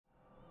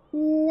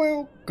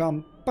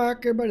Welcome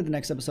back, everybody, to the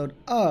next episode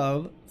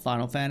of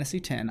Final Fantasy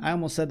X. I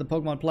almost said the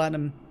Pokemon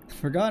Platinum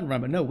Forgotten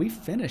Run, but no, we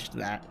finished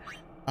that.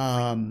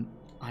 I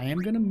am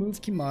going to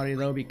move Kimari,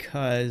 though,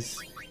 because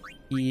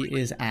he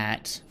is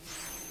at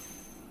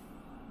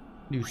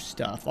new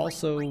stuff.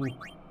 Also,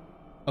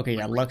 okay,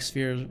 yeah, Lux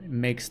Sphere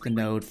makes the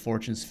node,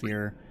 Fortune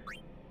Sphere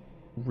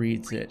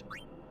reads it.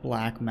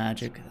 Black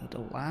Magic that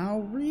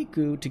allow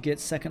Riku to get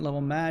second level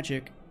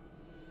magic.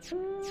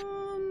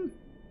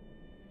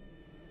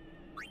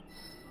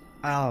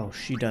 Oh,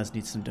 she does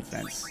need some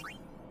defense.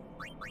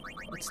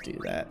 Let's do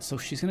that. So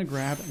she's gonna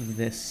grab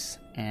this,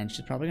 and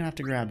she's probably gonna have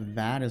to grab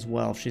that as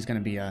well if she's gonna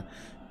be a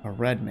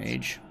red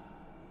mage.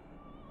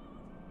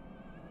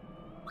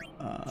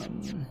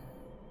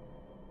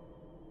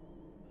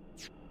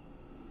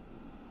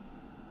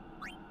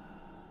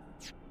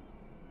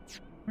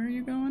 Where are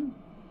you going?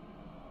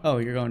 Oh,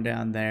 you're going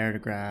down there to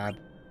grab.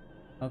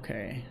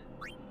 Okay.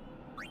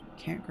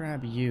 Can't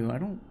grab you. I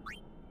don't...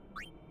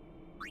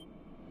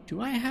 Do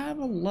I have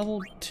a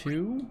level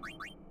 2?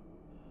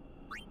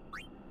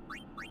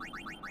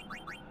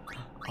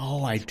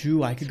 Oh, I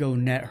do. I could go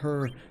net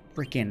her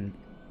freaking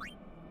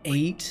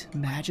 8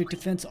 magic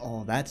defense.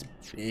 Oh, that's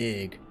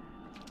big.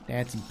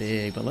 That's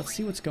big. But let's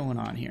see what's going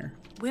on here.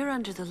 We're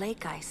under the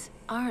lake ice,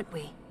 aren't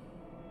we?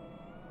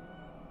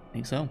 I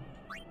think so.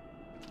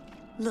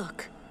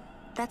 Look,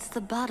 that's the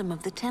bottom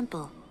of the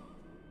temple.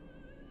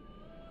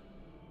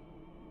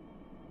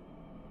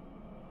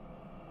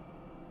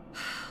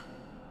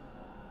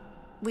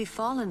 We've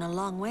fallen a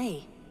long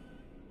way.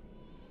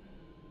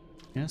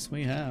 Yes,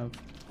 we have.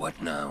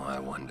 What now, I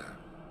wonder?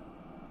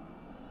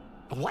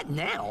 What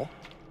now?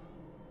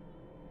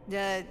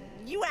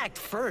 You act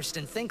first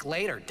and think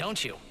later,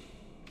 don't you?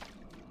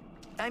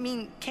 I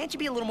mean, can't you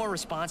be a little more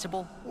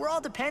responsible? We're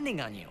all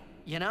depending on you,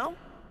 you know?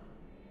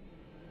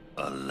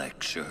 A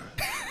lecture.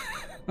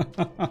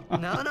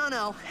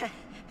 No.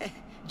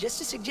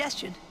 Just a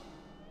suggestion.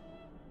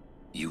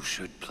 You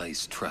should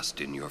place trust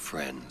in your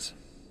friends.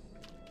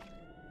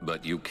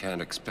 But you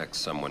can't expect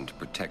someone to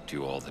protect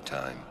you all the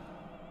time.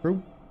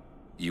 True.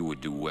 You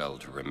would do well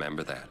to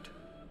remember that.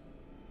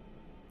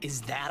 Is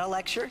that a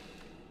lecture?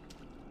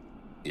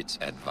 It's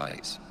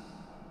advice.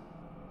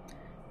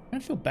 I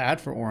feel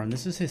bad for Auron.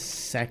 This is his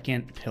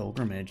second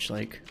pilgrimage.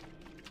 Like,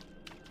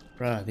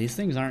 bruh, these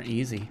things aren't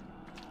easy.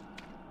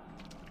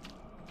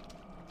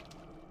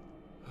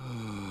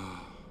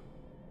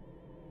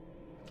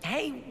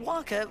 Hey,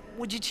 Waka,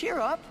 would you cheer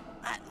up?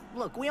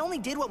 Look, we only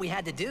did what we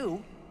had to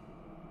do.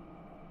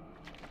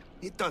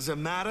 It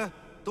doesn't matter.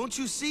 Don't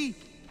you see?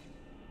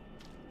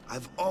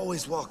 I've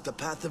always walked the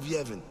path of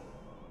Yevon.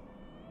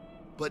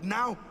 But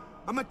now,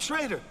 I'm a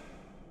traitor.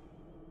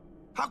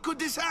 How could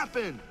this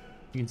happen?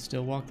 You can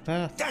still walk the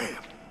path.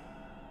 Damn!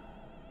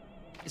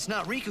 It's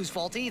not Riku's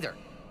fault either.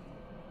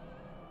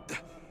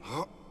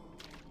 Huh?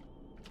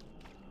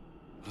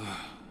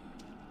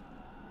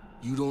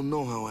 You don't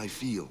know how I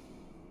feel.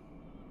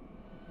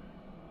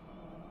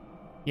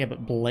 Yeah,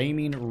 but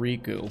blaming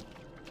Riku.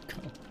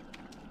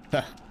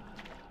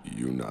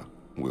 Yuna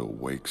will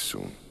wake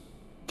soon.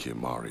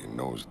 Kimari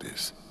knows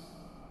this.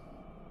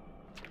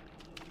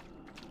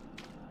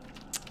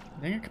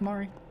 Dang it,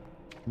 Kimari.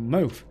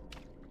 Move.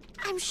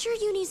 I'm sure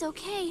Yuni's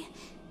okay.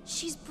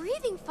 She's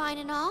breathing fine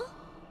and all.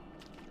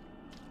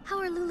 How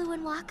are Lulu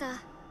and Waka?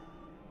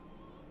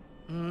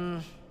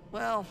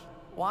 Well,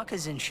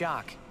 Waka's in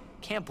shock.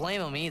 Can't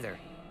blame him either.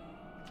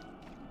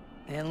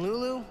 And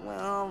Lulu,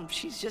 well,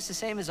 she's just the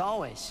same as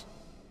always.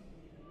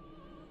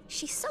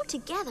 She's so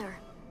together.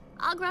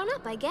 All grown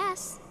up, I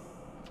guess.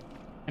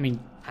 I mean,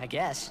 I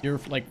guess. you're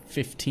like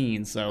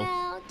 15, so...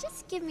 Well,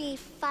 just give me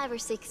 5 or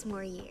 6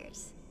 more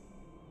years.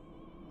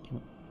 Can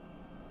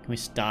we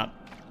stop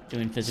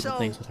doing physical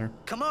things with her?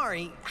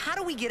 Kimari, how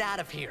do we get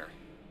out of here?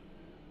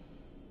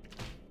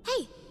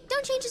 Hey,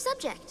 don't change the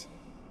subject.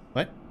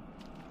 What?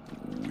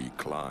 We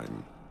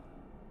climb.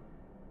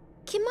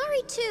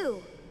 Kimari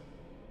too.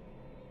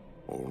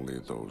 Only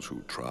those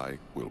who try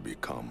will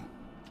become.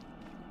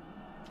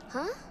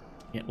 Huh?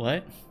 Yeah,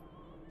 what?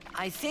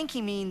 I think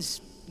he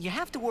means you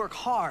have to work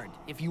hard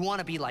if you want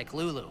to be like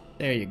Lulu.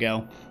 There you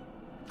go.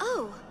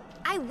 Oh,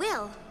 I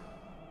will.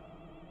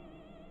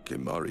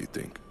 Kimari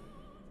think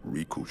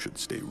Riku should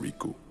stay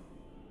Riku.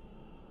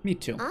 Me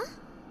too. Huh?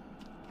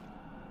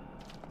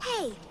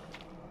 Hey,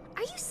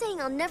 are you saying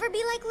I'll never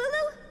be like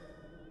Lulu?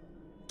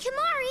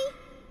 Kimari!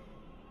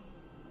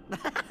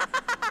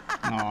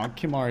 Aw,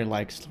 Kimari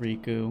likes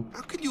Riku.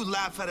 How can you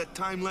laugh at a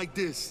time like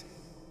this?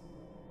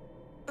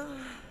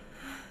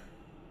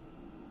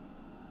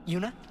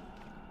 Yuna?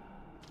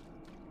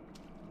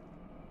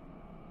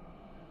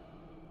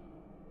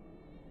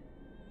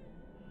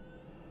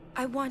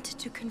 I wanted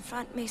to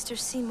confront Maester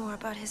Seymour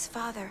about his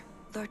father,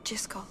 Lord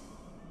Jiskel.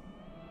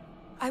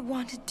 I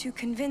wanted to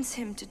convince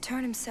him to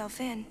turn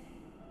himself in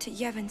to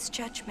Yevon's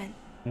judgment.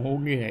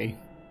 Okay.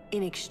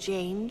 In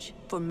exchange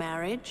for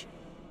marriage?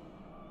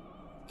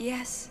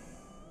 Yes,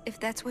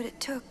 if that's what it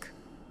took.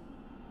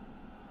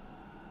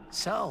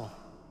 So,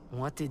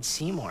 what did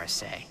Seymour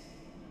say?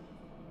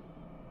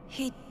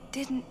 He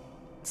didn't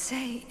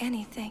say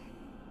anything.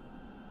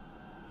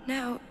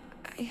 Now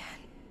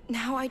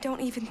I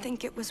don't even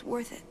think it was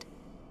worth it.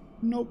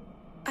 Nope.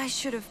 I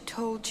should have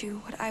told you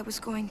what I was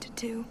going to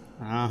do.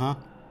 Uh-huh.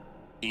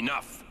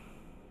 Enough!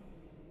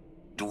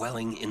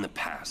 Dwelling in the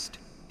past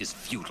is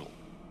futile.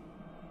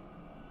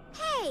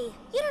 Hey,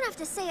 you don't have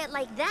to say it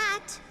like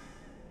that.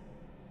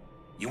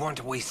 You want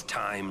to waste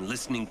time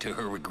listening to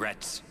her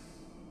regrets?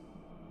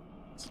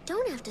 You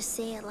don't have to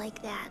say it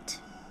like that.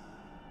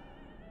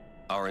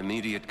 Our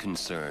immediate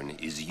concern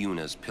is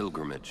Yuna's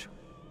pilgrimage.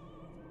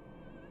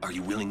 Are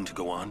you willing to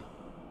go on?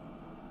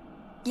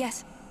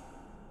 Yes.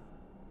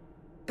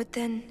 But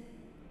then,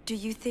 do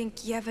you think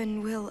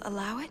Yevon will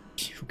allow it?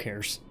 Who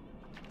cares?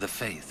 The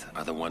Faith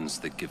are the ones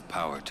that give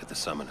power to the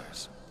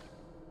summoners.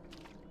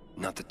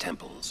 Not the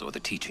temples or the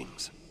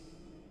teachings.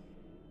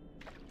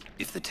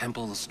 If the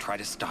temples try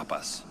to stop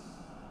us,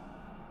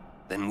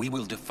 then we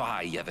will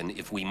defy Yevon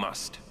if we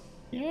must.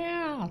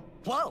 Yeah.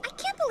 Whoa! I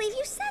can't believe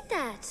you said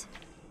that.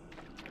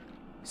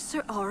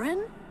 Sir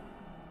Orin?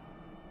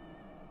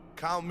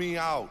 Count me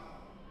out.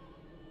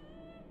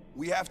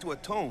 We have to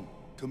atone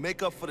to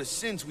make up for the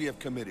sins we have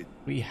committed.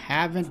 We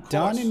haven't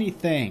done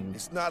anything.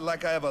 It's not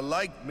like I ever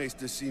liked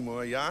Maester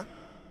Seymour, yeah?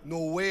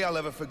 No way I'll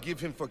ever forgive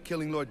him for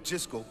killing Lord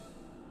Jiskel.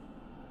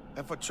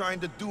 And for trying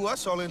to do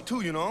us all in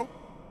two, you know?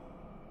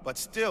 But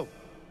still,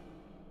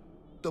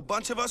 the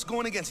bunch of us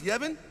going against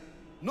Yevon?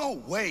 No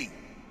way!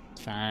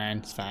 It's fine,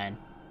 it's fine.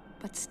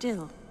 But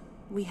still,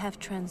 we have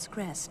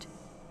transgressed.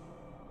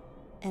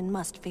 And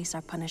must face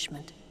our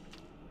punishment.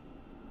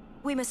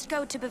 We must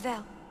go to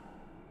Bevel.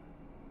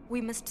 We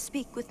must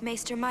speak with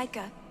Maester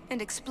Micah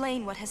and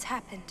explain what has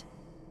happened.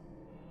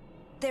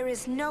 There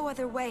is no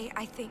other way,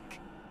 I think.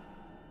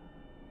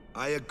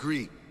 I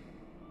agree.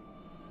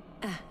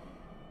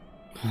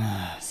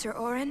 Sir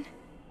Orin,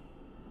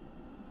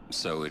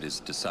 So it is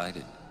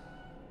decided.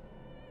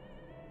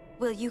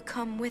 will you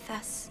come with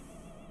us?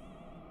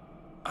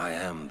 I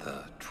am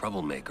the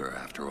troublemaker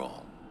after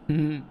all.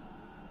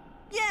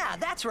 Yeah,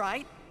 that's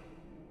right.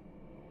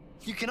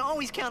 You can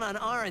always count on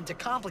Aaron to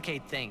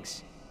complicate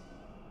things.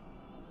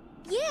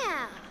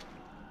 Yeah.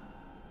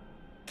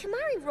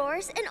 Kimari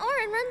roars and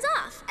Orin runs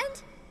off,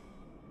 and...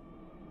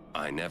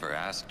 I never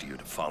asked you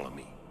to follow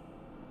me.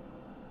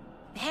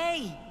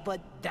 Hey,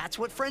 but that's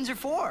what friends are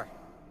for.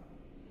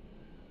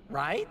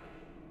 Right?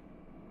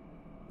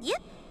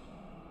 Yep.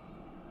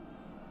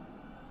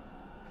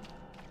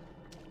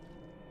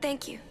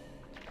 Thank you.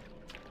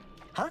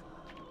 Huh?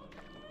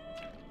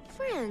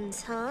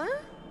 Friends, huh?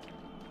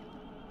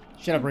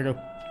 Shut up, Rigo.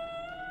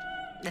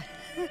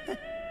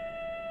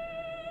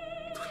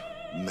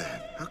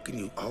 Man, how can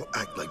you all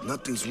act like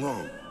nothing's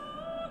wrong?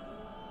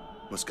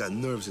 Must got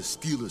nerves of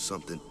steel or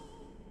something.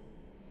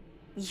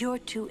 You're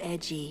too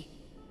edgy.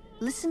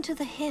 Listen to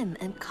the hymn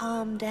and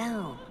calm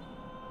down.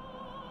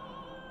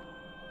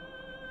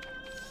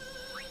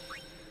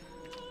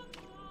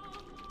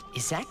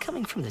 Is that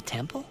coming from the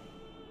temple?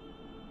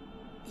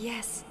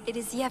 Yes, it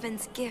is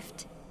Yevon's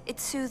gift. It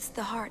soothes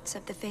the hearts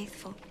of the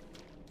faithful.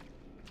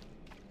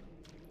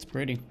 It's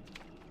pretty.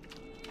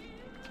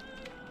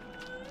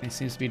 It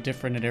seems to be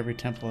different at every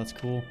temple. That's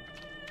cool.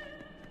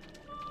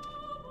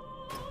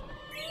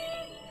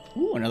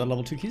 Ooh, another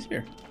level 2 key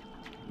spear.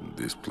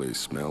 This place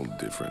smells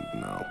different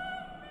now.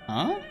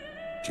 Huh?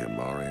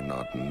 Kimari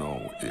not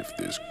know if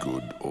this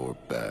good or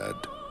bad.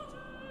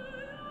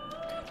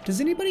 Does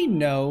anybody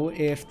know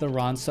if the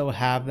Ronso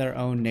have their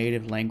own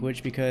native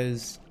language?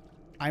 Because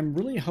I'm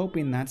really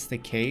hoping that's the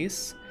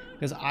case.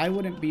 Because I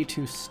wouldn't be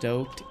too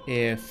stoked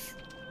if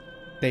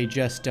they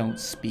just don't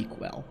speak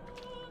well,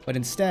 but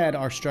instead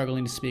are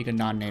struggling to speak a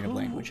non-native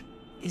language.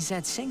 Is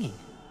that singing?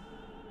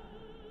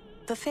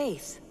 The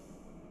Faith.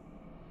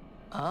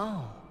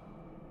 Oh.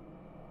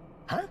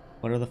 Huh?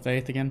 What are the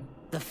Faith again?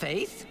 The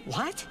Faith?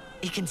 What?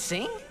 It can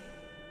sing?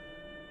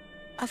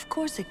 Of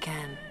course it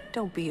can.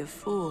 Don't be a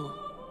fool.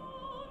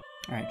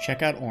 Alright,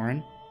 check out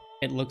Orin.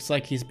 It looks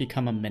like he's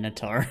become a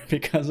minotaur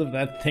because of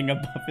that thing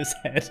above his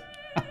head.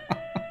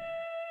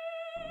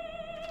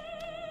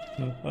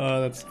 Oh,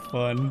 that's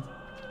fun.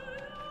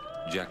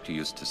 Jack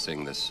used to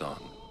sing this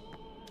song.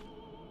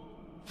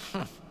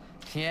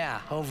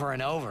 Yeah, over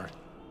and over.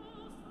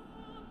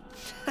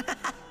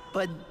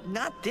 But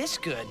not this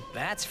good,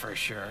 that's for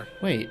sure.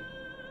 Wait,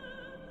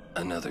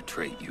 Another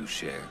trait you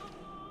share.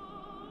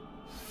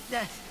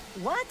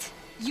 What?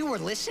 You were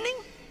listening?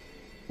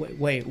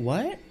 wait,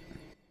 what?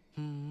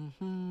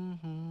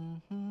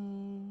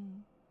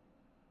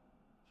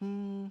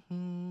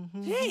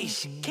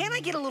 Jeez, can't I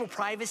get a little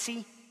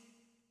privacy?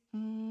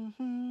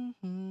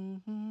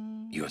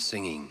 Your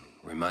singing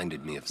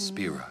reminded me of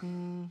Spira.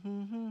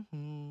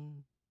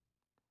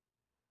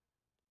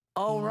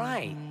 Oh,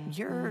 right.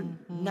 You're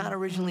not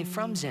originally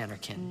from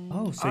Xanarkand.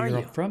 Oh, so are you're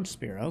you? from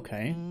Spear,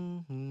 okay.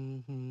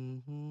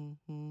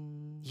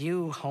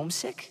 You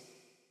homesick?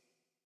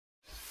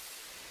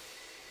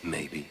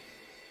 Maybe.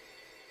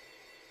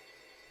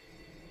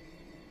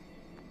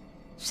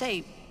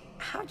 Say,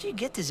 how'd you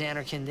get to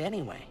Xanarkand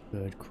anyway?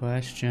 Good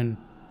question.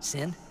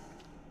 Sin?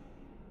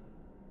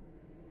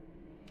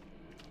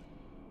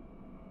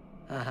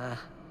 Uh-huh.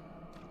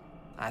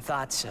 I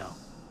thought so.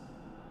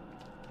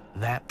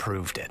 That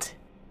proved it.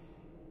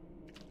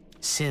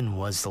 Sin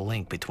was the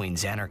link between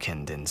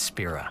Zanarkand and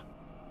Spira.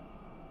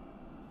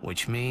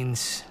 Which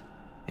means,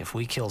 if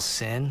we kill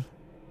Sin,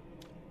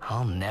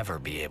 I'll never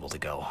be able to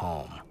go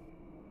home.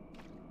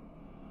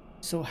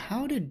 So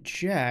how did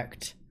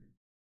Jecht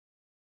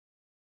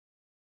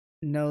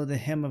know the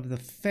Hymn of the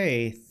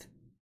Faith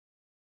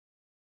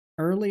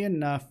early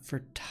enough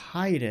for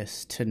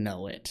Titus to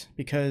know it?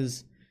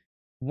 Because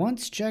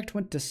once Jecht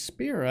went to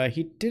Spira,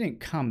 he didn't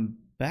come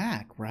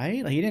back,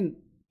 right? Like, he didn't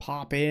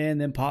pop in,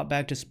 then pop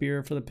back to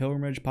Spira for the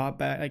pilgrimage, pop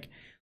back. Like,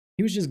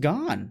 he was just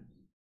gone.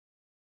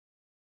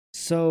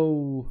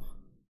 So,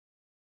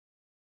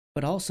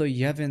 but also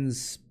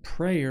Yevon's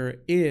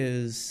prayer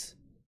is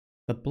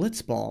the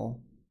Blitzball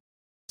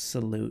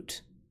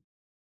salute.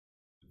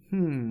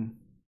 The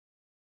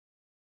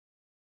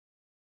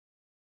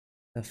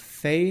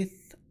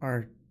Faith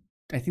are,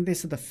 I think they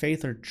said the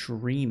Faith are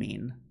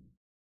dreaming.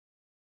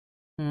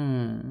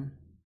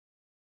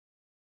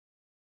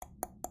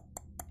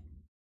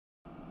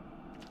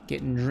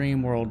 Getting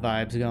Dream World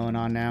vibes going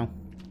on now.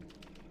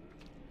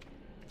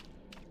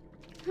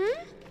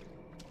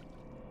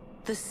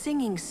 The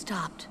singing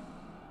stopped.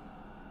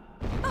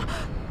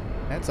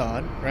 That's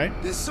odd, right?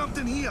 There's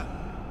something here.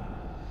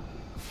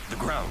 The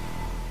ground.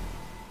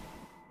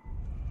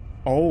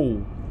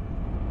 Oh.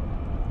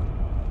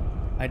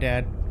 Hi,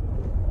 Dad.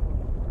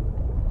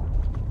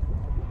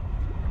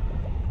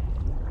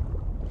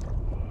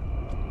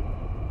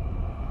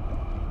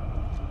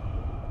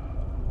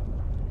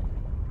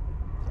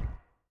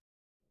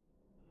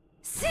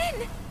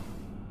 Sin!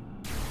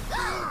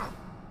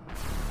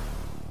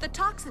 The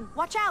toxin,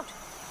 watch out!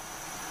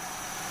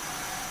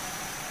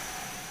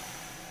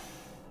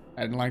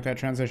 I didn't like that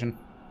transition.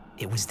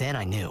 It was then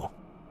I knew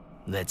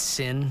that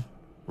Sin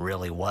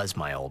really was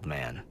my old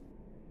man.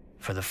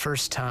 For the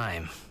first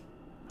time,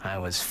 I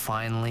was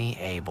finally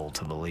able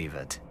to believe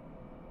it.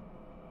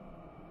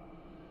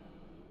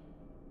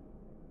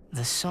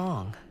 The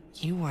song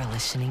you were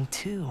listening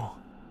to.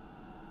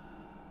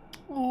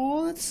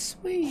 Oh, that's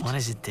sweet. What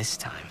is it this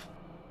time?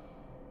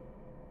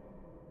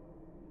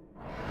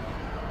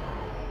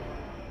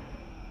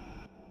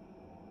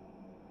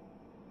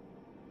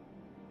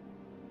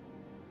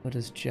 What,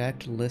 does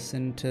Jecht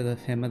listen to the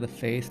Hymn of the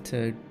Faith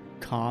to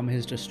calm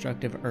his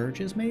destructive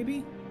urges,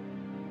 maybe?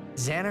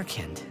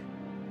 Zanarkand.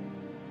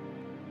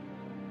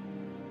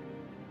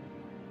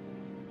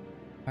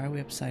 Why are we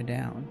upside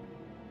down?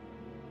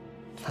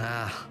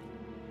 Ah,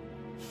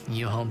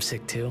 you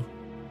homesick too?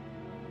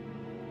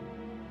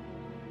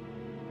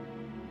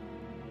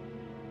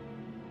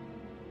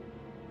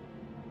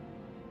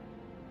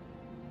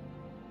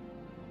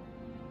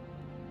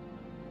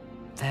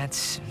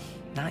 That's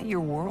not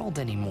your world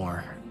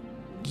anymore.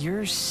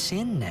 You're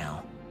Sin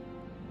now.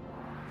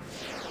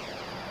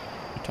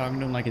 You're talking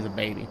to him like he's a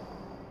baby.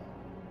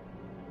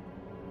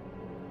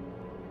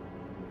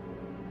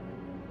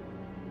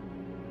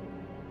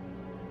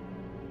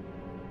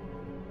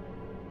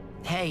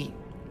 Hey,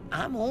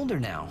 I'm older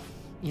now,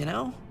 you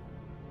know?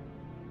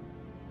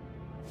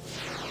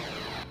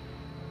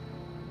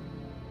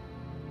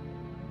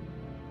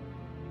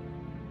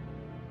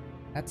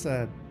 That's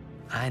a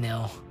I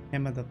know.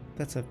 Hymn of the...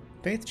 That's a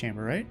faith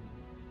chamber, right?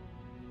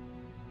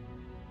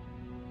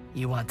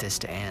 You want this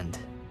to end.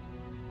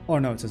 Oh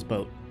no, it's his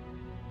boat.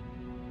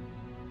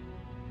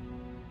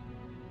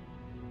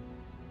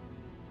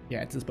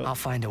 Yeah, it's his boat. I'll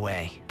find a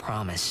way,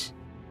 promise.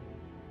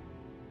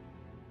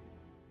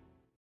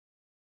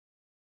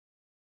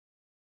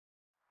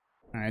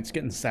 Alright, it's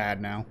getting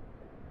sad now.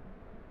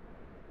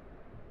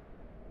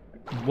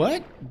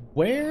 What?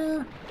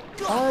 Where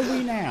are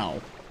we now?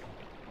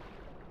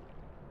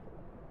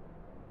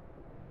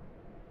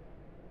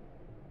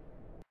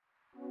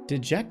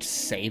 Did Jecht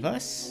save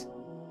us?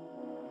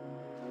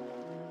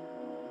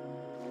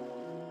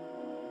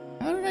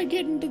 How did I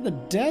get into the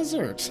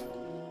desert?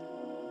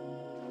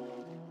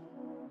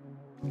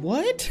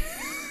 What?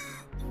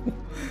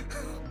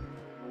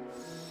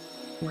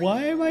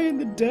 Why am I in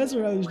the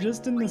desert? I was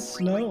just in the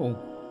snow.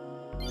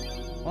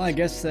 Well, I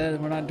guess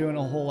we're not doing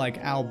a whole, like,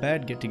 Al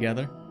Bhed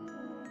get-together.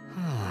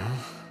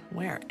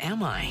 Where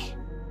am I?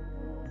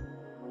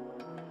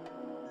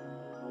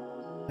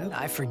 Nope.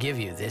 I forgive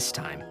you this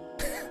time.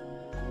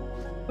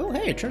 Oh,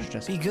 hey, a treasure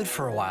chest. Be good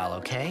for a while,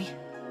 okay?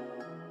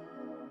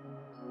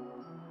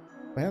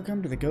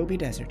 Welcome to the Gobi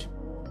Desert.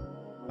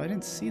 I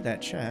didn't see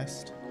that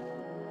chest.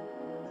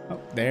 Oh,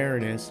 there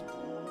it is.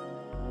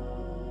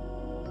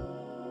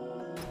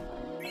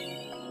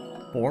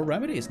 4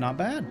 remedies, not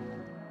bad.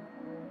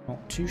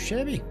 Not too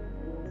shabby.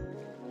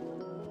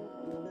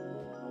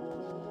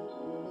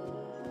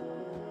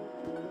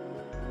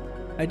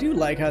 I do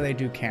like how they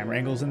do camera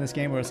angles in this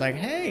game where it's like,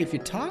 hey, if you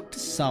talk to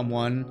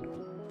someone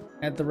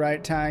at the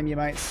right time, you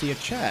might see a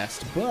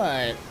chest,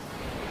 but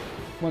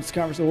once the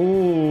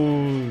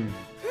conversation...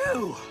 Oh!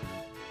 Ew!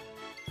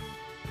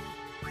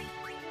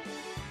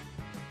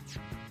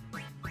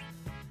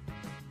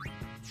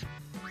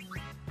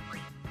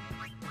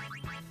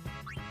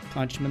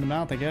 Punch him in the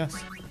mouth, I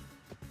guess.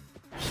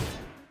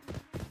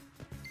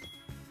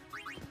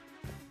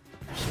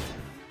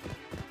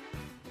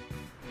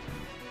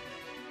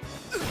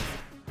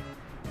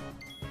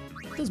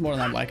 more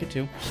than I'd like it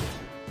to,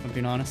 I'm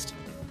being honest.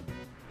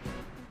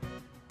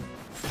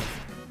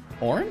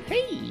 Orin?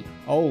 Hey!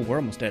 Oh, we're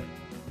almost dead.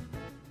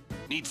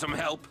 Need some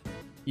help?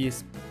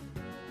 Yes.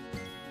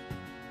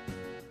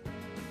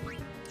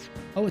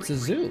 Oh, it's a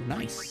zoo.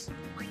 Nice.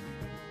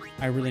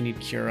 I really need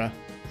Cura.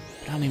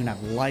 I don't even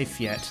have life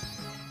yet.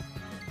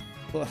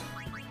 Ugh.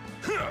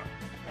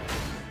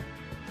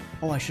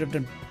 Oh, I should have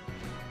done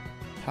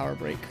power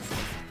break.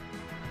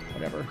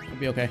 Whatever. It'll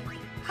be okay.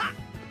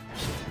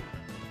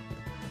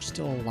 You're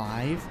still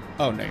alive?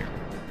 Oh, no, you're...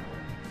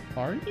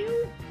 Are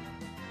you?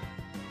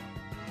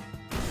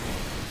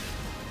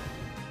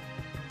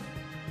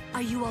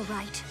 Are you all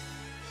right?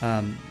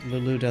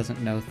 Lulu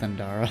doesn't know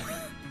Thundara.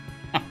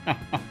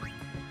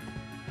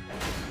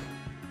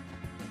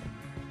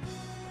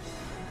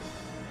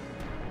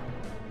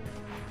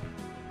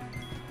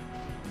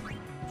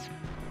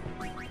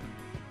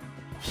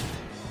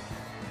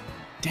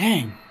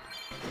 Dang.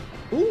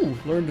 Ooh,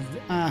 learned.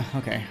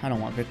 Okay. I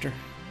don't want Victor.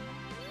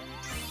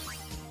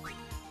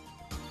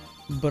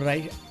 But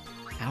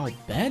Ow,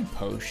 bed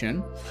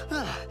potion.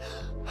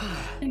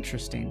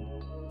 Interesting.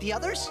 The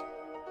others?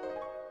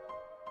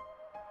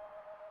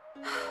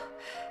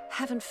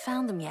 Haven't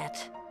found them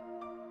yet.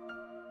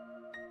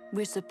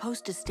 We're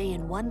supposed to stay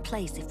in one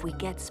place if we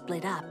get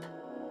split up.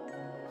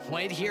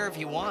 Wait here if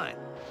you want.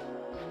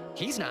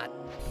 He's not.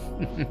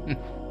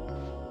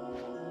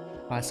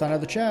 I saw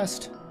another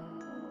chest.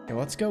 Okay,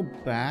 let's go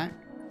back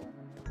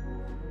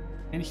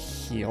and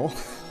heal.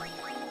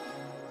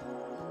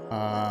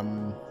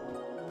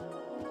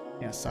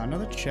 Yeah, saw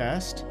another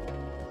chest.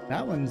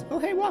 That one's... Oh,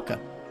 hey, Waka.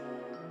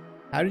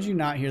 How did you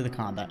not hear the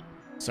combat,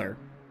 sir?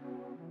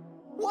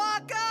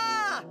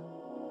 Waka!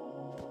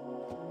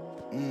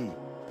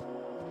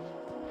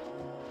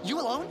 You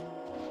alone?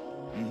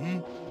 Mm-hmm.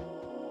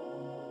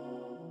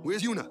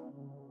 Where's Yuna?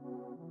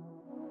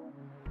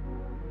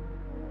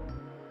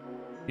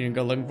 You didn't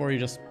go looking for her, you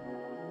just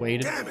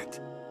waited? Damn it!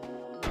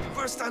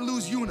 First I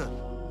lose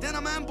Yuna, then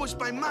I'm ambushed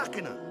by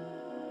Machina.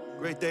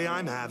 Great day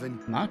I'm having.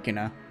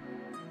 Machina?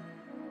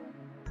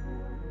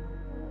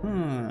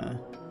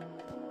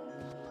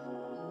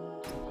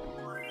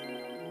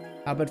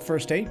 How about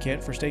first aid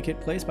kit? First aid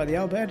kit placed by the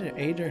Albed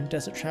Aid and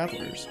Desert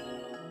Travelers.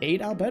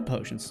 8 Albed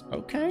potions.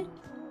 Okay.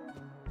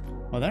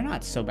 Well, they're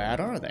not so bad,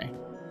 are they?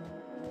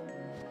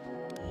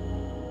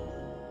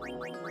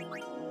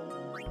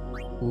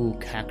 Ooh,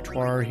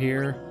 Cactuar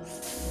here.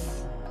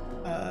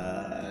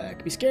 It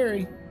could be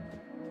scary.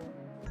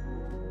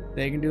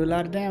 They can do a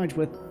lot of damage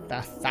with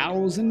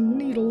 1,000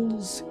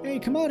 needles. Hey,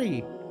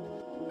 Kamari!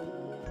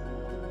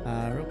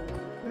 Real quick.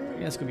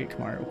 Yeah, let's go get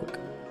Kamari real quick.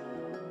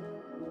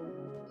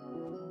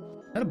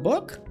 Is that a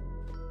book?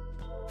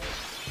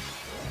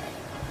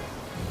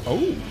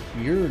 Oh,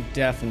 you're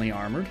definitely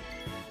armored.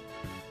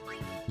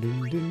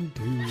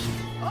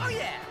 Oh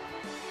yeah!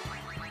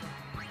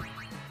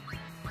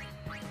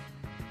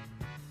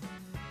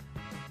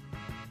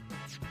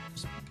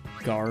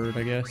 Guard,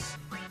 I guess.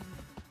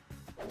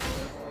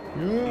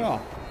 Yeah.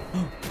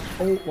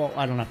 Oh, well,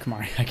 I don't have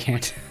Kamari. I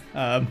can't.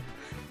 I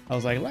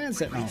was like,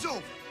 Lancet, no.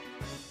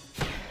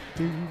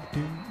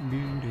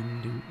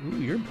 Ooh,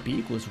 your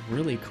beak was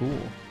really cool.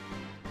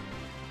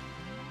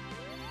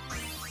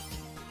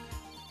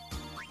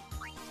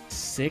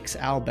 6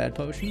 Albed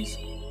potions?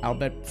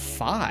 Albed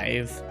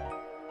 5? How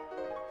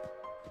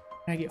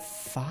did I get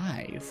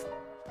 5?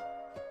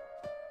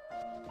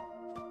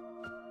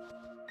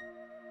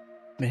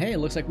 But hey, it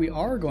looks like we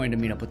are going to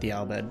meet up with the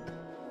Albed.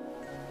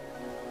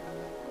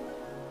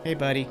 Hey,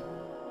 buddy.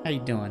 How you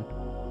doing?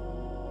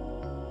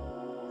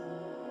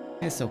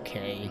 It's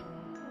okay.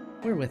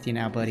 We're with you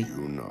now, buddy.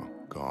 Yuna,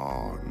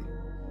 gone.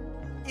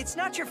 It's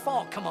not your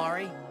fault,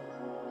 Kamari.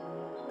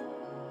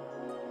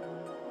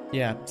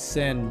 Yeah,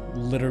 Sin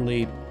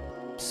literally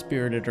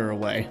spirited her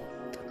away.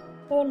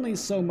 Only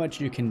so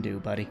much you can do,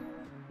 buddy.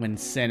 When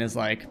Sin is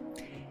like,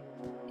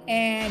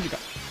 and you go.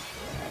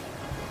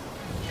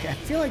 Okay, I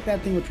feel like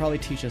that thing would probably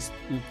teach us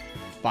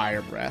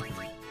fire breath.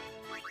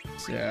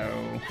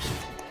 So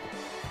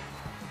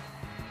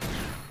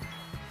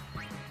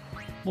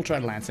we'll try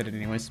to lance at it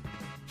anyways.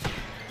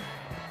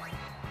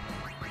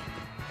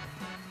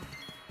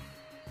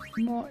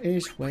 Might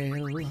as well.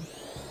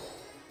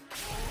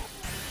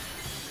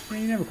 Yeah,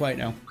 you never quite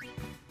know.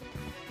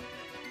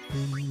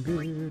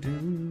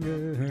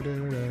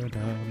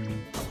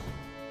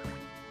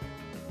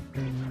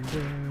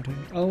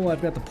 Oh,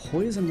 I've got the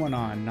poison one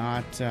on,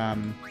 not, I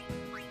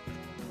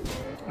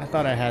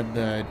thought I had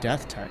the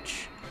death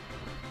touch.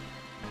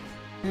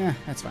 Yeah,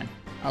 that's fine.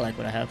 I like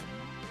what I have.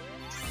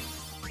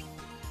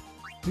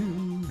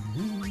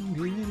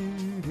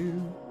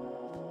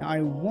 Now,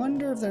 I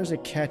wonder if there's a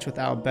catch with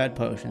Albed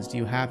potions. Do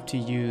you have to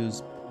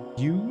use?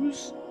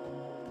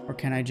 Or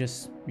can I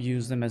just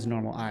use them as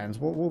normal items?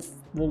 We'll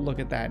look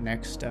at that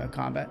next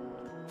combat.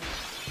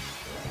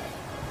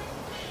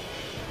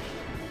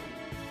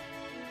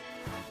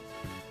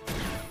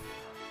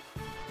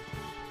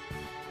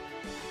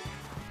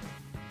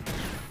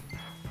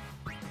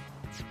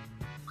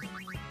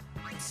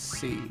 Let's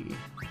see.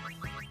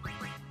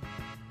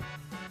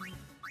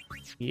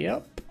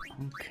 Yep.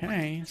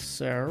 Okay,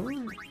 so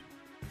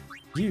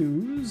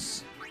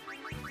use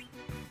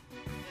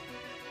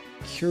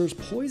cures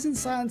poison,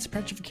 silence,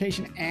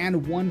 petrification,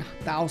 and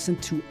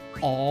 1,000 to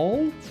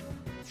all.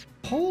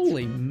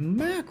 Holy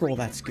mackerel,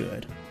 that's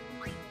good.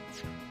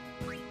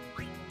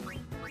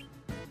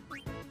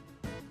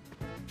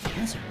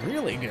 That's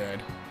really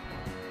good.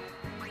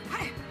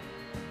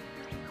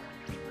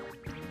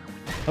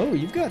 Oh,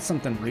 you've got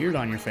something weird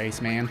on your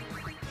face, man.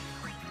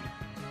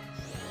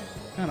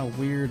 Kind of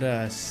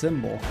weird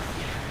symbol.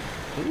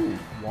 Ooh,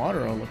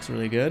 water looks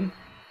really good.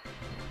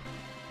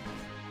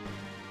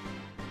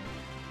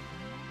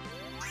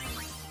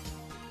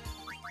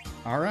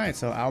 Alright,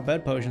 so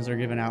Albed potions are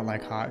given out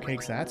like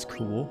hotcakes. That's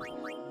cool.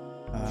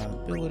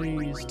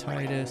 Abilities,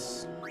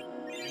 Titus.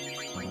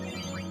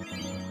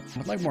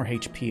 I'd like more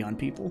HP on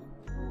people.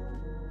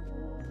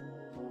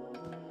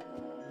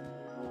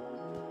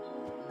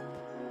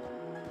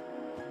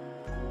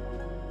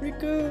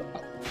 Rico.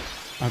 Oh.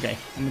 Okay,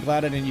 I'm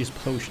glad I didn't use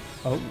potion.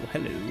 Oh,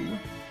 hello.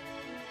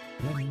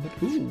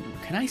 Ooh,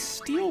 can I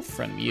steal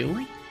from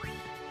you?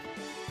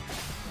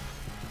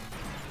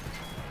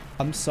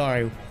 I'm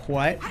sorry,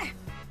 what?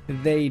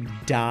 They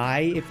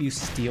die if you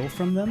steal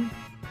from them?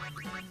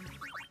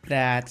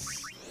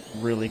 That's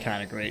really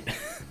kind of great.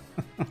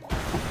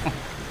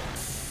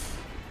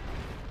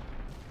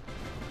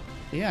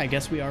 Yeah, I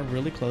guess we are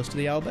really close to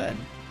the Albed.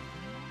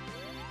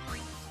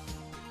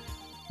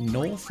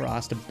 No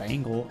Frost, a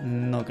Bangle,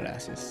 no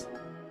gracias.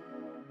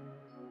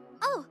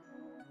 Oh,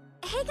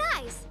 hey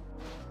guys,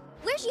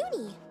 where's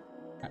Uni?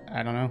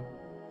 I don't know.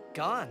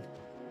 Gone.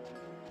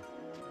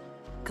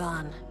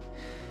 Gone.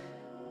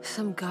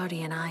 Some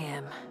guardian I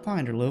am.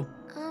 Find her, Lou.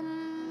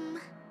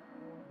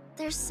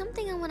 There's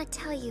something I want to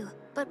tell you,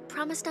 but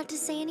promise not to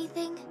say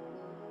anything.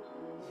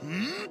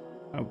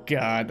 Oh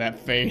god, that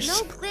face.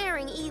 No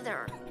glaring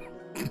either.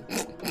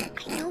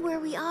 I know where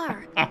we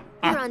are.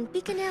 We're on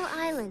Bicanel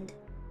Island.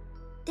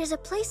 There's a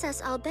place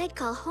us Albed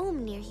call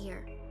home near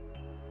here.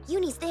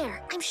 Uni's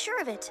there, I'm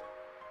sure of it.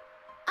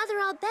 Other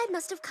Albed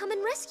must have come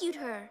and rescued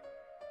her.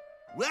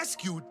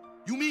 Rescued?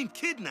 You mean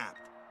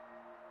kidnapped?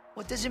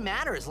 What does it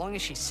matter as long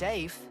as she's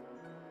safe?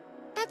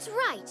 That's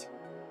right.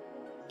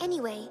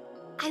 Anyway,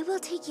 I will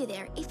take you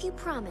there if you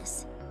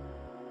promise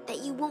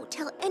that you won't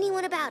tell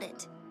anyone about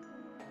it.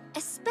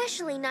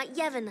 Especially not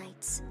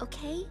Yevonites,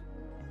 okay?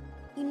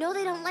 You know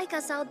they don't like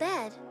us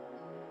Albed.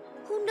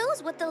 Who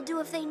knows what they'll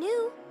do if they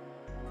knew?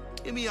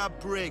 Give me a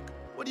break.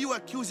 What are you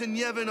accusing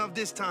Yevon of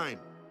this time?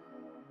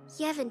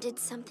 Yevon did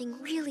something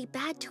really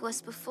bad to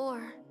us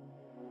before.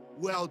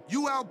 Well,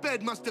 you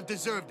Albed must have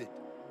deserved it.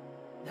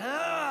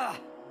 Ugh.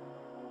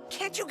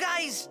 Can't you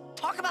guys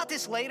talk about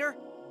this later?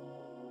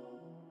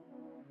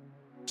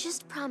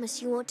 Just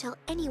promise you won't tell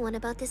anyone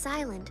about this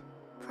island.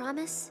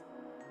 Promise?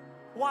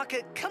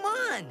 Waka, come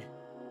on!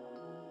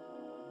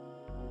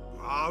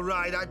 All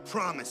right, I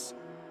promise.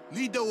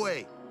 Lead the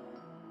way.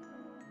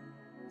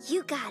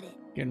 You got it.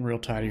 Getting real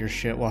tired of your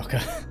shit, Waka.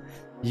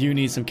 You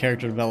need some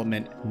character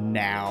development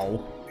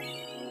now.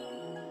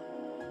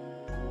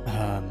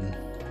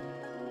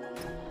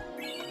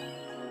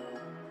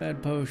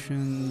 Bed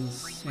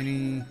potions.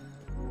 Any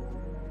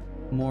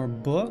more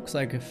books?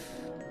 Like if...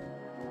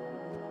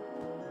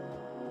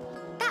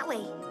 That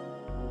way.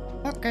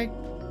 Okay.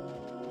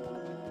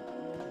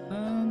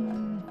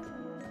 No,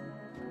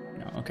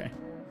 okay.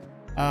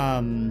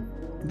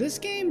 This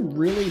game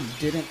really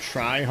didn't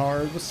try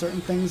hard with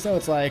certain things, though.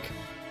 It's like,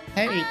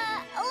 hey...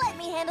 let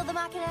me handle the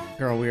Machina.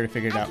 Girl, we already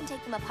figured it I out. can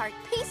take them apart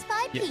piece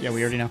by piece. Yeah,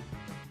 we already know.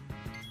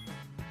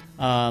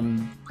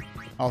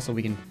 Also,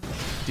 we can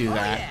do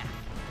that. Yeah.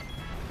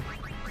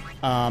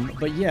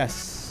 But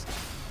yes,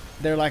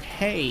 they're like,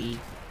 hey,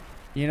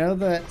 you know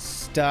that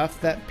stuff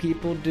that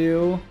people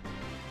do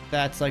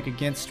that's like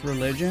against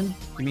religion?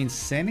 You mean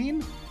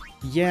sinning?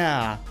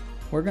 Yeah,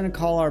 we're gonna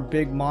call our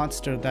big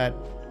monster that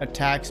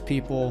attacks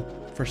people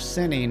for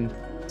sinning,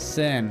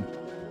 sin.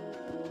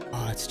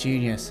 Oh, it's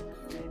genius.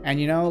 And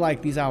you know,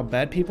 like these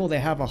Albed people, they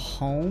have a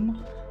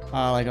home,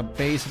 like a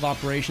base of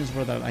operations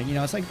where they're like, you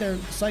know, it's like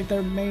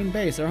their main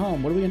base, their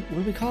home. What do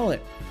we call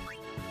it?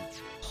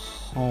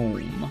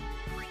 Home.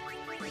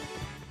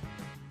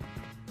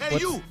 Hey,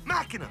 you,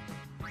 Machina!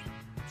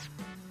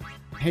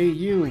 Hey,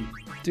 you,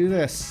 do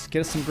this.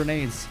 Get us some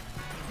grenades.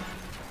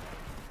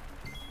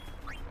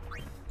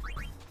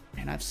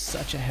 Man, I have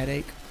such a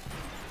headache.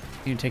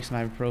 You need to take some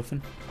ibuprofen.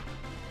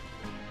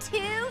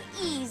 Too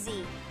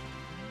easy.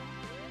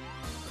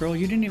 Girl,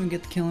 you didn't even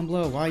get the killing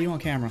blow. Why are you on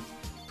camera?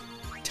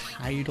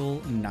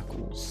 Tidal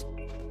Knuckles.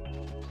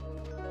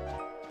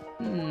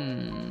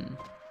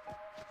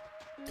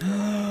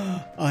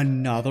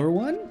 Another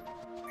one?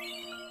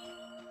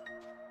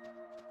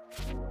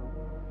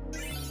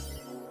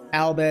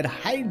 Albed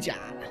Hyja.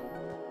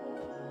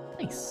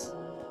 Nice.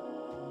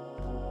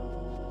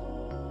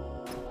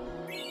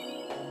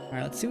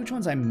 Alright, let's see which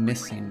ones I'm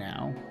missing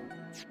now.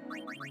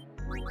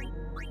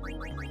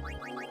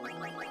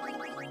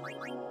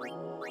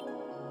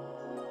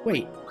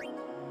 Wait.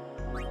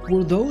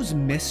 Were those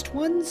missed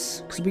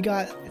ones? Because we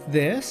got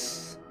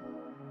this.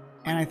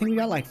 And I think we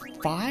got like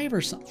 5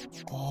 or something.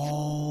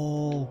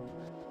 Oh,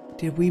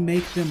 did we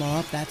make them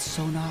up? That's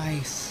so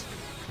nice.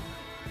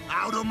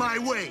 Out of my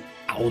way!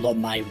 Out of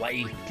my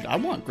way. Dude, I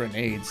want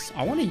grenades.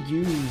 I want to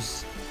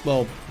use,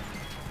 well,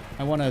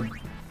 I want to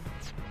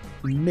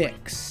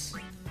mix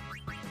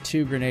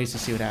 2 grenades to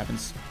see what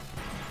happens.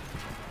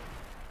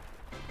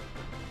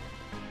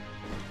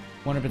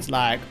 Wonder if it's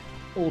like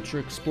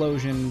Ultra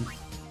Explosion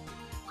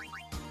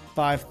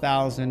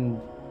 5,000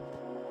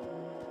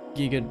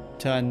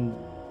 gigaton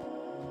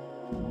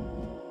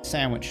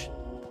sandwich.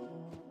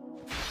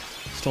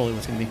 It's totally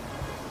what's gonna be.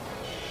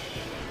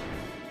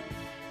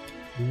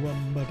 Oh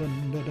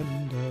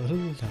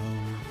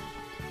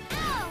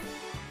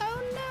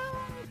no!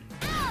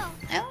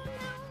 Oh no!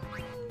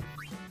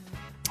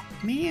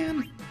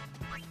 Man.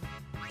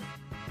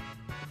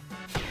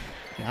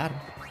 Got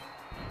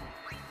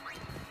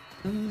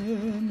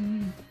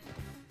him.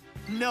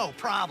 No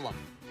problem.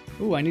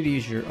 Ooh, I need to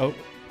use your... Oh,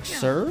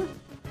 sir?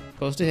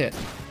 Supposed to hit.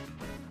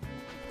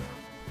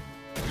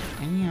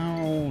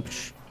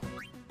 Ouch.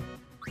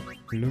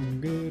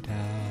 Longer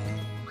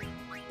down.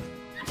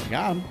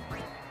 Got him.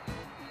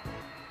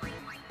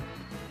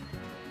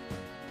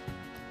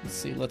 Let's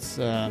see, let's...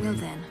 Well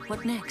then,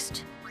 what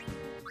next?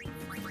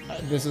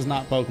 This is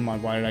not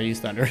Pokemon. Why did I use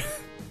Thunder?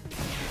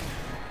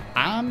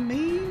 I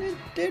mean, it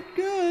did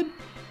good.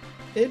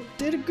 It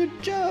did a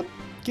good job.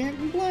 Can't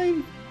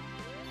complain.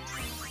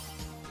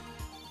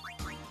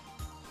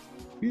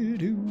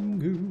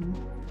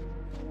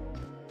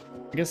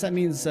 I guess that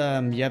means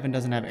Yevon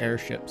doesn't have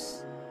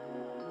airships.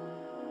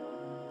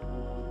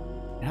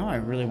 Now I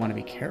really want to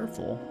be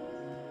careful.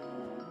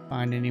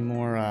 Find any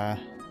more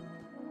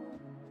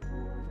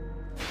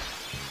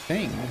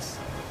things.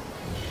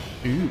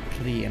 Ooh,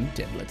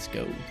 preempted. Let's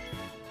go.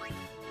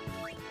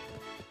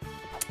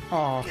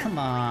 Oh, come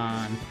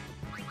on.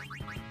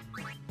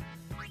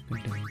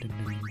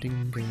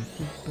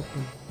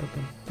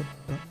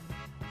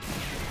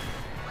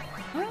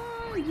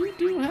 Oh, you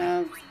do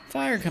have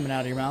fire coming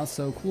out of your mouth,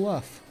 so cool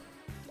off.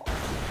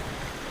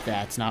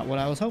 That's not what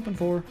I was hoping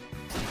for.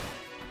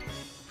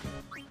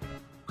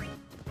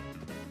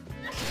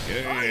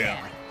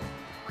 Yeah.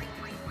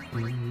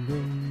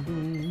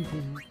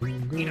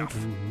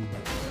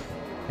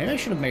 Maybe I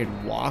should have made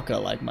Waka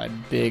like my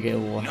big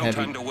old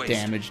heavy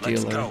damage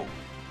dealer.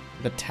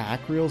 The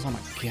attack reels, oh my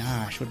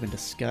gosh, would have been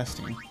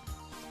disgusting.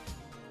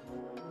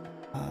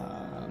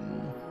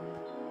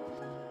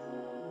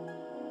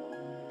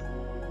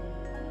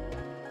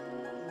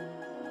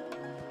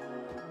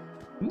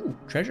 Ooh,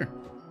 treasure.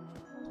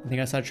 I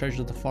think I saw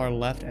treasure at the far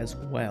left as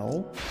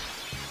well.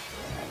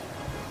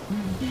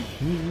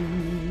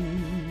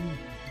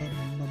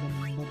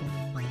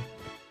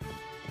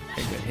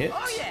 Okay, good hit.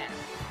 Oh yeah.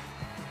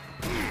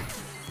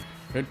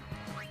 Good.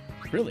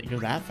 Really? You're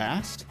that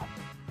fast?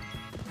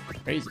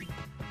 Crazy.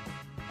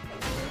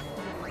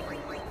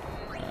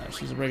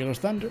 She's a regular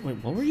Thunder. Wait,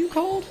 what were you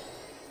called?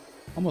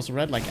 Almost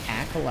read like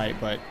Acolyte,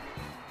 but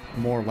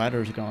more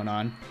letters going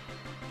on.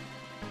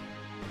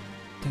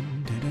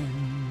 Dun, dun,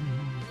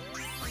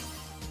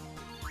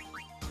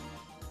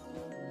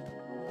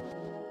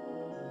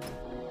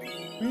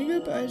 dun. You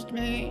go past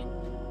me.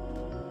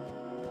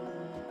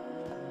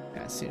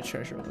 I see a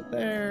treasure over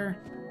there.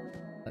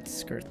 Let's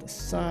skirt the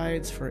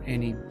sides for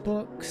any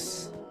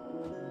books.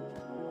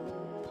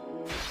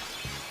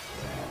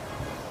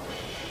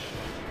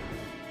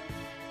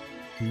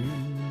 Good.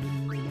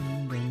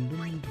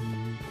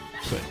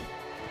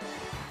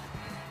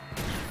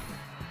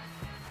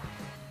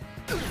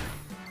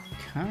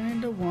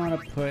 Kinda wanna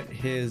put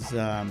his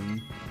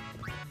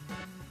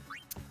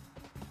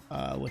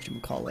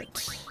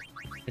whatchamacallit,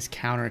 his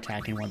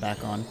counterattacking one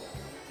back on.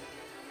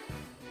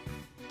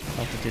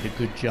 Felt it did a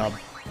good job.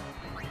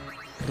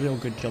 Real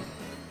good job.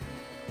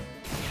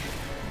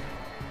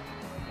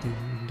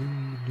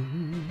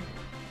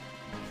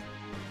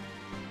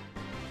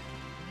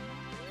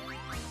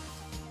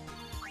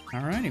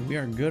 Alrighty, we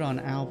are good on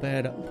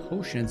Albed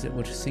potions, it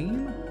would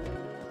seem.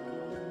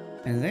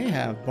 And they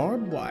have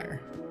barbed wire.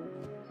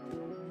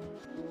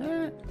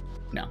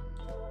 No.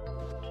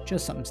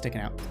 Just something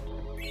sticking out.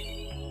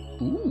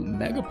 Ooh,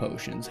 mega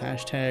potions.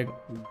 Hashtag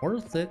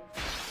worth it.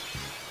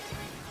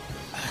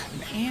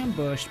 I'm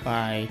ambushed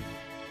by...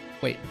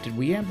 Wait, did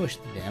we ambush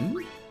them?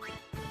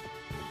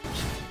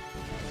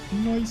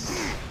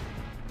 Nice.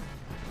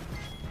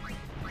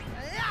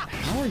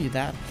 How are you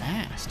that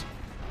fast?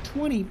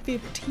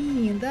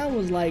 2015, that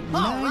was like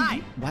 9...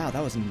 Right. Wow,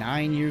 that was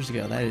 9 years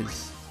ago. That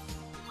is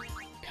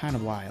kind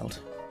of wild.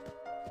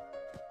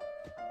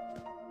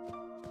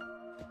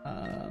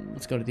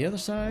 Let's go to the other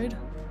side.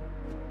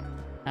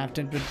 I'm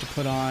tempted to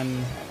put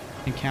on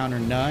Encounter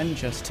None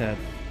just to...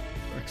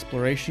 for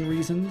exploration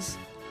reasons.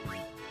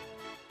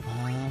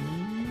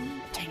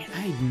 Dang it,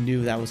 I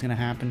knew that was gonna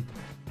happen.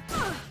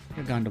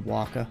 I've gone to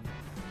Waka.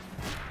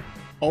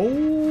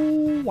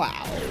 Oh,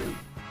 wow.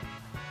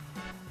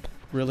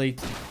 Really?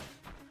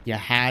 You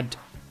had...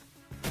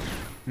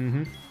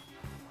 Mm-hmm.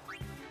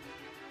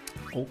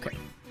 Okay.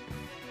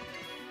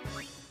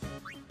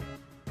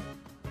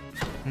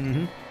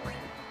 Mm-hmm.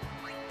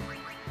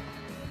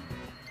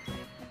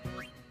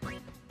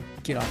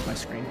 get off my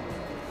screen.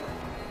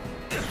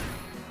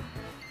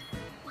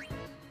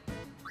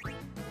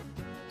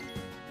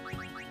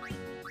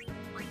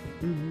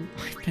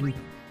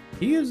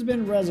 He has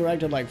been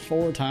resurrected like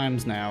 4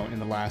 times now in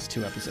the last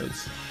 2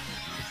 episodes.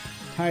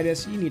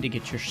 Titus, you need to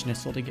get your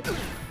schnitzel together.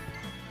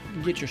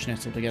 Get your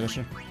schnitzel together,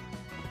 sir.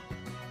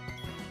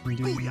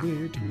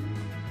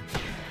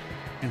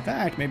 In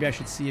fact, maybe I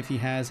should see if he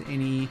has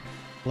any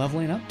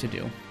leveling up to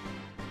do.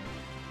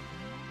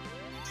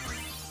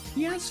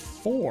 He has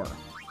 4.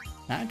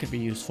 That could be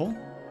useful.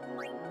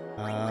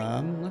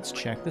 Let's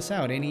check this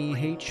out. Any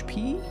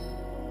HP?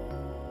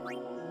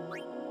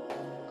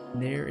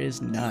 There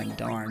is none,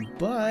 darn.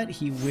 But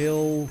he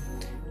will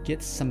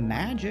get some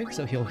magic,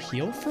 so he'll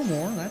heal for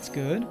more. That's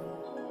good.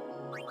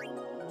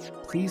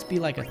 Please be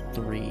like a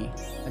 3.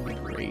 That'd be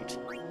great.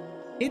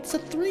 It's a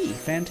 3.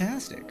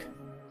 Fantastic.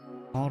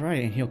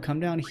 Alright, and he'll come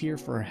down here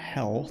for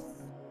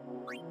health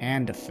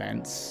and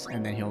defense,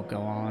 and then he'll go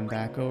on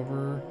back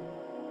over.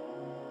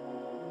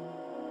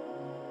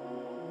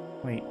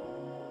 Wait.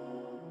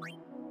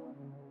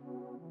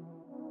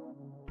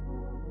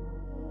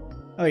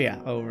 Oh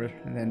yeah, over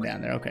and then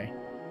down there. Okay.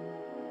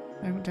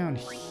 I went down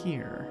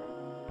here.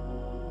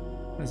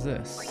 What is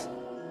this?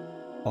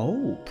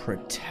 Oh,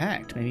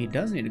 protect. Maybe he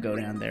does need to go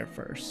down there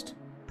first.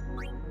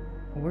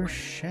 Where's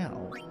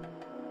Shell?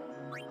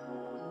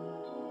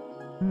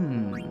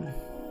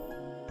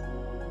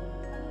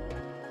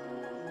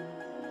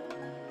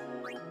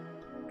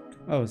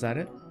 Oh, is that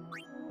it?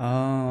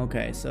 Oh,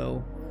 okay,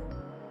 so...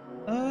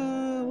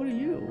 what are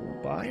you?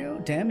 Bio?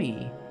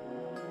 Demi.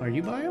 Are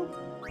you bio?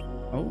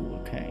 Oh,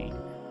 okay.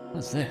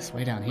 What's this?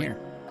 Way down here.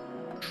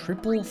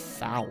 Triple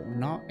foul.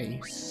 Not a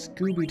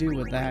Scooby-Doo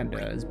what that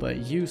does, but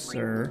you,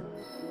 sir...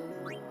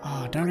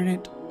 Oh, darn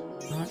it.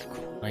 Not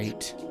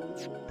quite.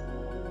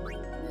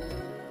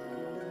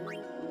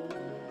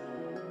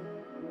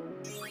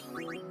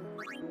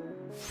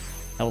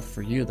 Health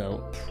for you,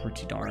 though.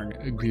 Pretty darn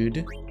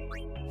good.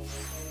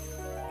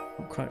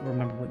 Don't quite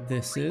remember what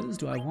this is.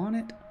 Do I want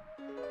it?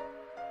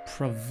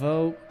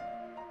 Provoke.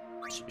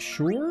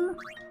 Sure?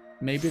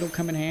 Maybe it'll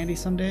come in handy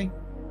someday.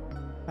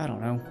 I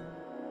don't know.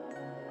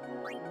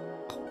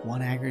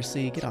 1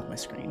 accuracy. Get off my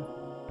screen.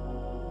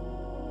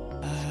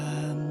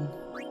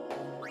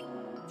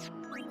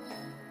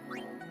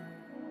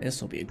 This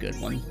will be a good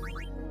one.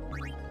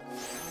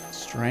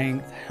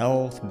 Strength,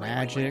 health,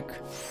 magic.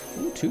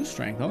 Ooh, 2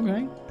 strength.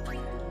 Okay.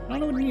 I don't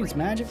know what it needs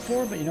magic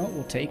for, but you know what?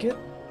 We'll take it.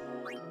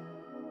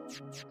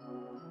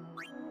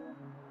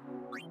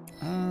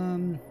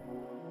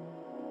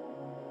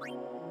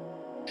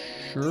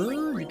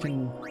 Sure, you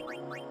can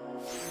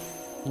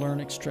learn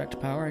extract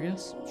power, I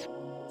guess.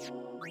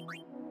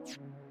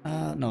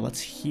 No, let's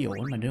heal.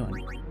 What am I doing?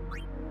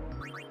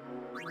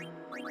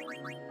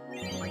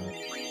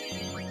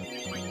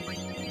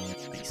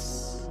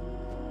 Nice.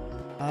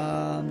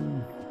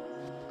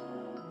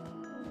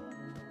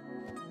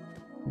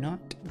 Not...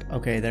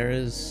 Okay, there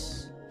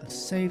is a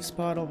save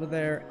spot over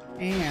there,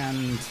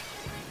 and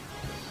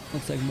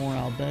looks like more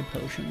Al Bhed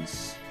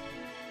potions.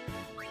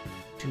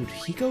 Dude,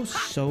 he goes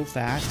so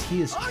fast.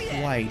 He is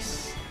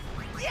twice.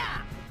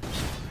 Yeah.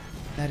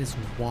 That is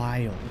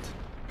wild.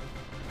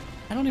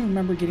 I don't even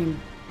remember getting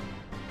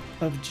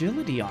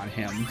agility on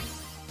him.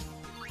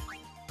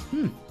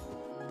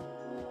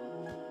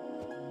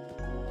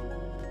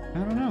 I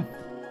don't know.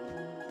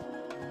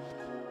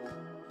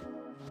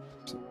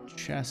 There's a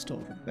chest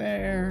over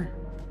there.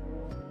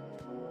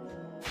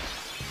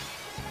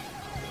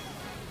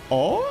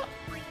 Oh!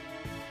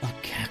 A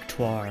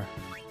cactuar.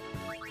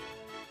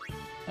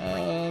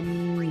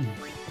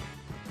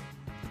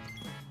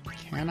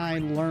 Can I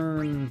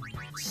learn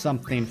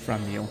something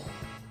from you?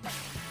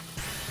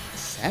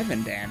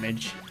 7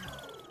 damage?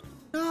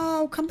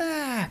 No, come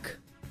back!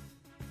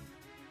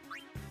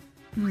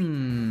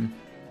 Do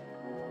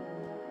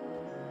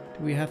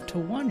we have to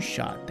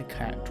one-shot the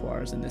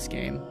cactuars in this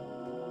game?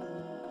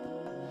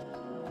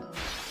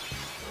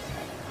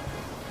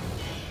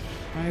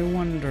 I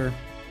wonder.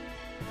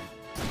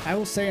 I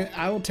will say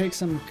I will take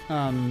some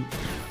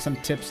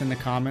tips in the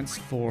comments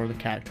for the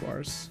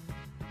cactuars.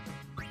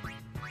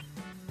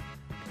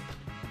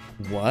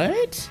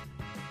 What?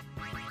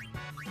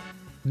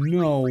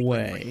 No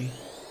way.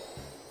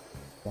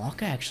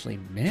 Walk actually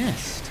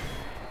missed.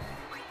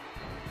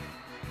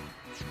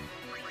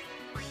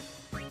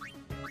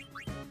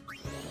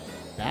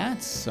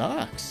 That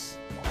sucks.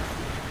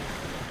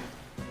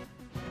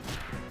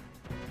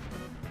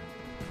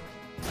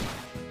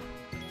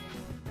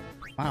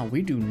 Wow,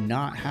 we do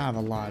not have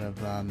a lot of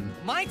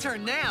My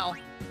turn now.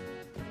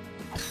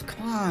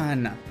 Come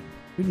on.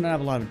 We do not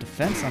have a lot of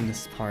defense on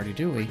this party,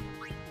 do we?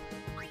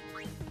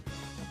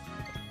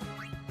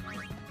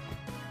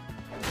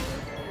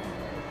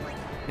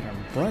 Get our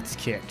butts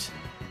kicked.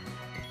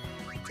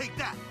 Take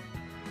that.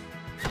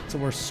 So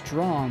we're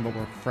strong, but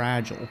we're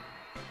fragile.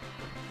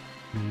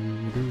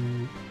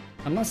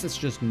 Unless it's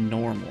just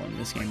normal in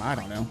this game, I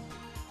don't know.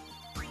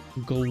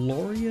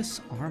 Glorious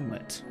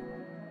armlet.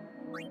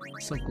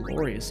 What's so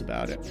glorious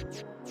about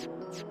it?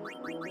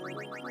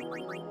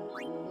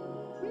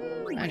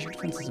 Magic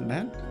defense isn't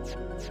bad.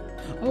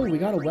 Oh, we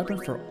got a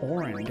weapon for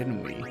Orin,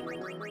 didn't we?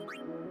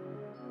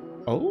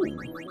 Oh.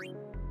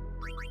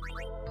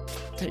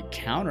 Take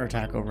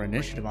counterattack over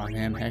initiative on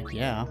him. Heck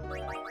yeah.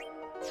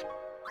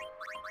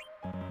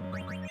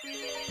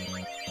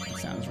 That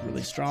sounds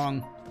really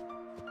strong.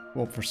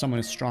 Well, for someone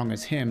as strong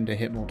as him to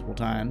hit multiple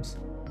times.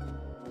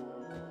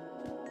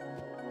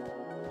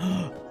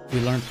 We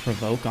learned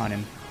provoke on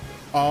him.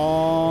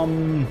 Out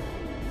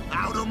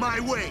of my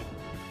way!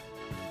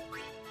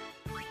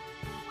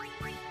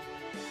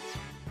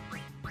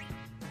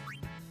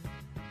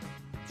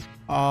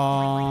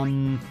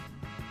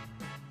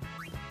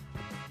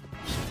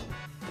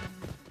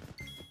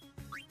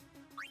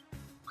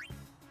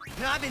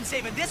 Now I've been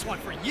saving this one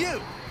for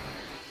you.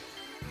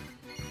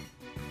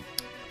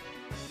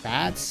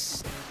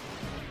 That's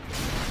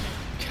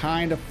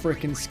kind of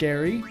freaking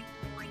scary.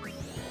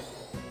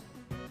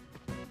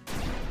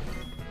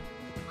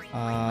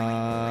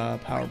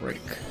 Power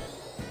break.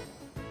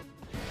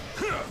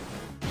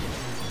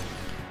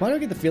 Why do I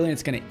get the feeling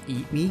it's gonna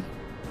eat me?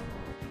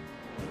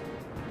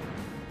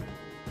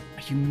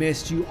 You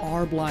missed. You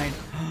are blind.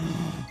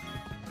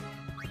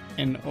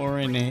 And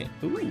Orin.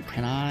 Ooh,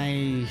 can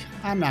I?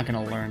 I'm not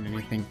gonna learn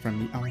anything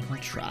from you. Oh, I'll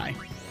try.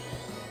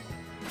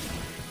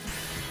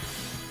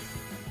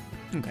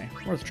 Okay,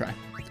 worth a try.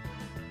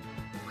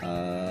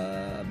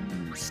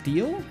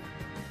 Steal?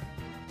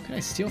 Can I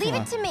steal from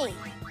Leave it to me.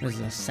 What is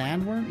it, a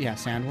sandworm? Yeah,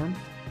 sandworm.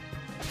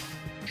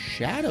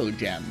 Shadow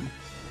gem.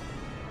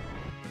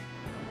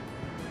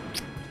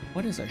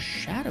 What is a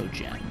shadow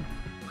gem?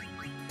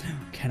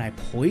 Can I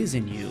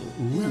poison you?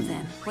 Ooh. Well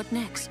then, what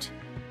next?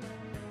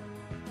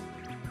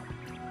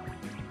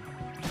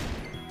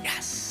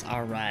 Yes.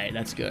 All right,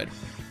 that's good.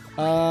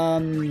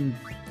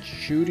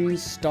 Shooting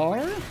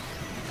star.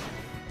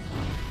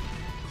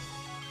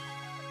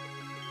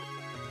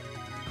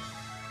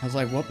 I was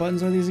like, what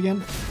buttons are these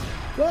again?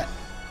 What?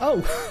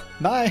 Oh,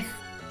 bye.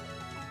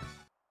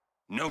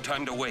 No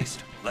time to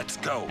waste. Let's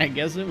go. I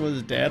guess it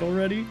was dead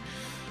already.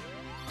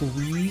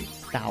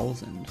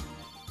 3,000.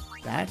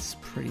 That's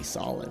pretty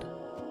solid.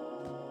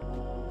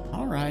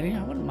 Alrighty,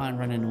 I wouldn't mind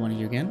running into one of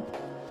you again.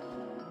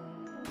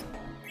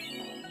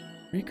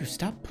 Riku,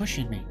 stop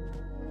pushing me.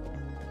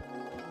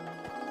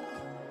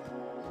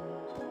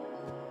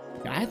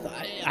 I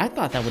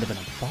thought that would have been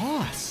a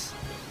boss.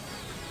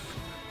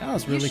 That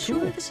was really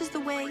cool. Sure this is the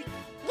way?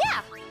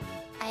 Yeah,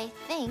 I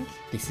think.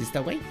 This is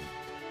the way.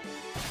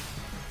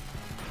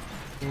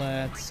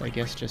 Let's, I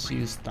guess, just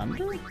use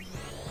thunder.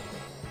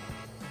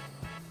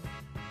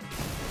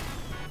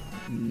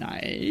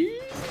 Nice.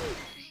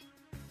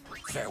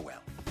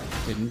 Farewell.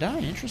 Didn't die.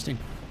 Interesting.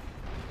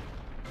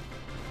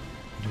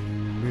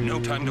 No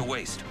time to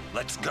waste.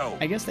 Let's go.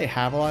 I guess they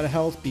have a lot of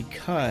health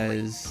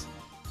because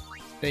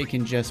they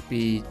can just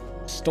be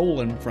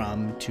stolen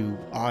from to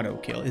auto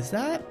kill. Is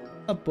that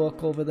a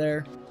book over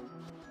there?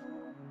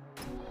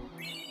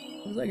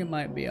 Looks like it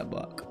might be a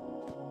book.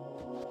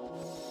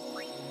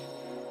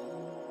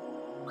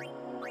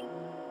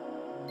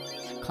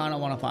 Kinda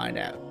wanna find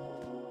out.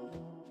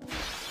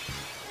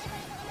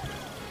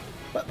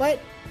 What?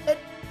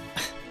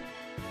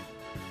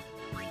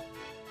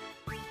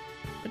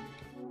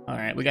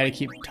 Alright, we gotta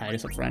keep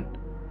Titus up front.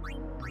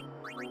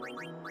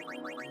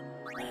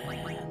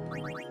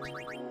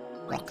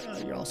 Rock,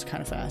 you're also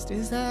kind of fast.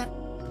 Is that?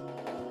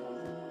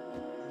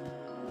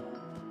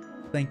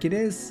 Think it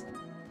is.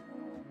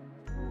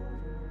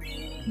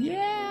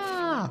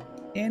 Yeah!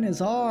 N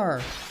is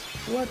R.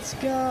 Let's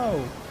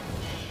go.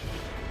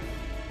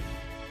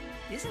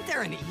 Isn't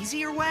there an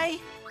easier way?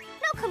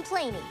 No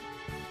complaining.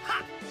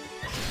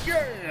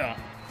 Yeah!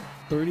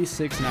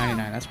 36.99.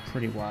 That's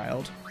pretty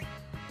wild.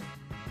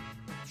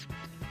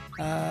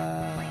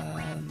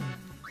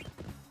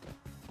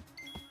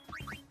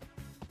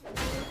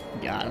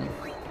 Got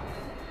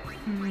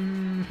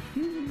him.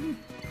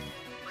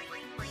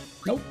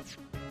 Nope.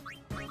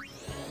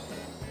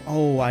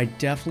 Oh, I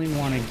definitely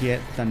want to get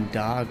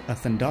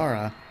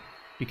Thundara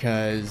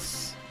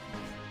because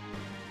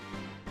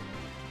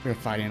we're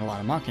fighting a lot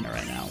of Machina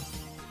right now.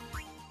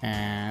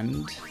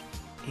 And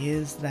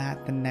is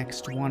that the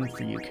next one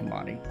for you,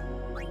 Kimani?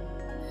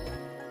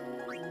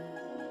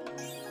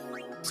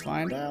 Let's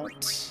find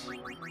out.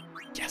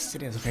 Yes,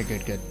 it is. Okay,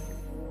 good.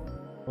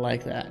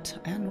 Like that.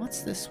 And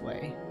what's this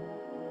way?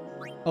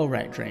 Oh,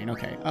 right, drain.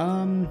 Okay.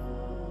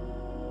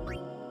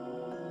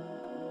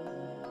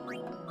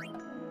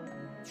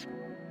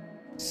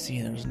 Let's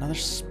see, there's another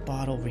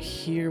spot over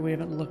here we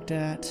haven't looked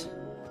at.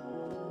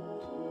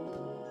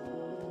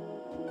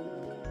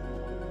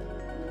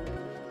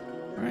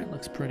 Alright,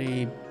 looks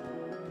pretty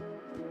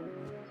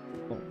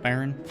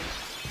barren.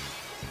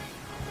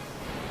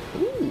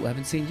 Ooh,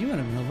 haven't seen you in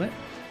a little bit.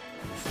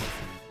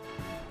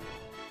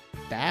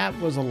 That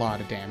was a lot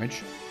of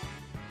damage.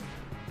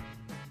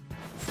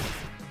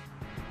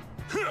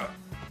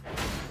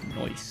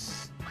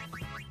 Nice.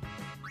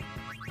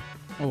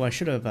 Oh, I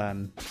should have,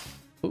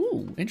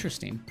 Ooh,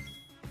 interesting.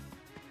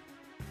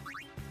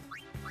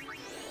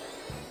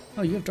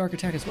 Oh, you have Dark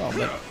Attack as well,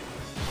 but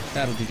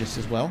that'll do just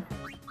as well.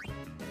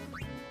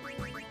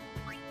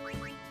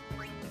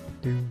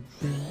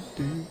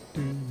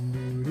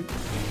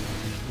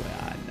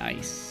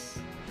 Nice.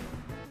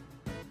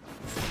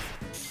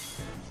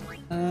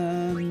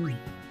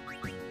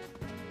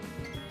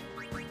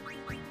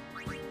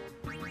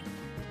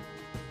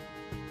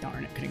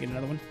 Darn it, couldn't get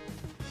another one.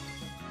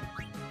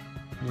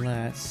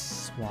 Let's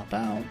swap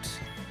out.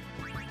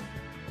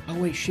 Oh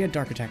wait, she had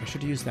Dark Attack. I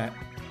should have used that.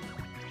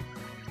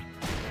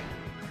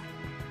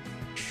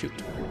 Shoot.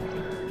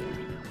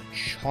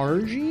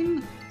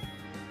 Charging?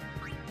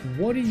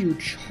 What are you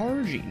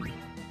charging?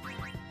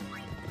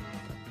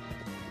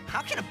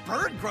 How can a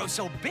bird grow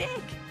so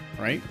big?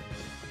 Right?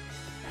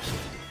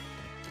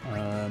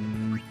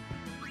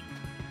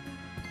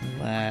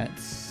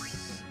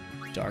 Let's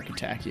Dark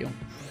Attack you.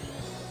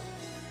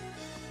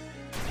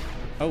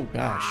 Oh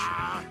gosh.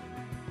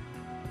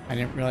 I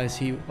didn't realize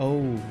he...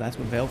 Oh, that's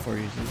what Veilfor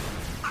uses.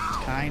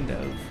 Kind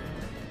of.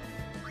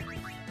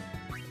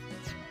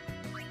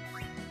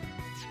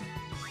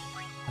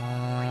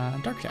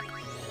 Dark Attack.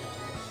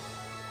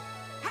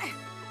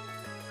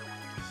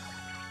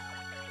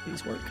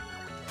 Please work.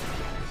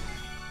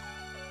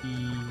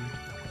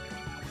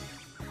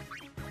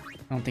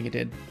 I don't think it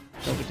did.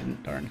 Nope, it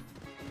didn't. Darn.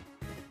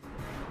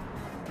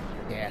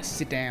 Yeah,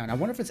 sit down. I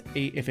wonder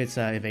if its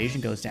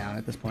evasion goes down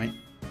at this point.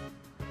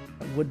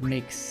 That would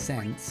make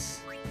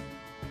sense.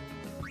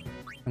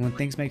 And when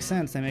things make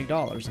sense, they make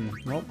dollars. And,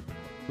 well,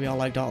 we all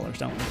like dollars,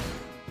 don't we?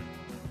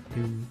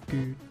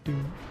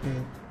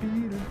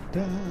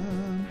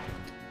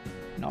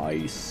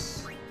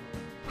 Nice.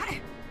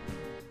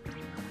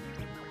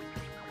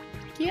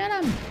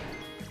 Get him!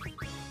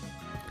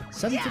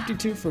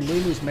 752 for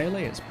Lulu's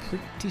melee is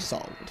pretty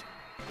solid.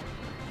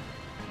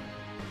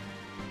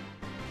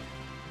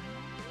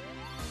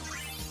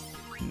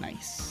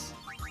 Nice.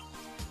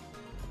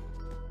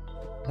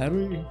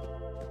 Very,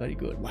 very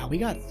good. Wow, we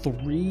got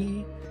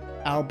 3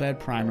 Albed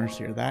primers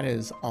here. That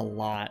is a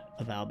lot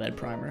of Albed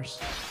primers.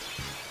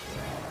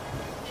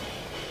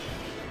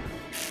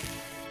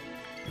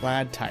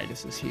 Glad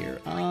Titus is here.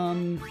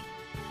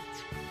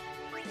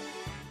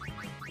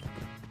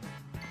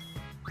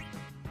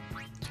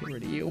 Get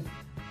rid of you.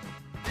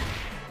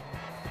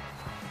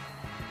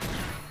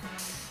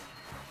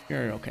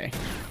 You're okay.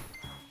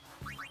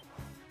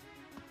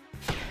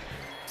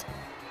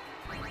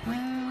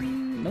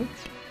 Nope.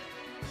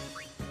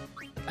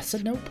 I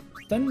said nope.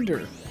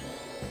 Thunder.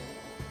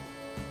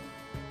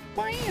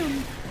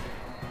 Bam!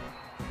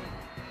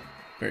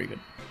 Very good.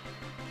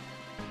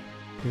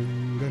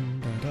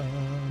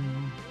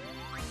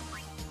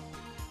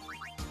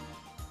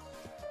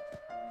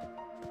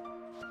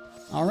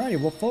 Alrighty,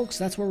 well folks,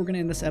 that's where we're going to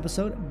end this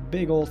episode.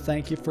 Big ol'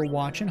 thank you for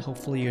watching.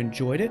 Hopefully you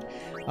enjoyed it.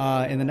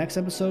 In the next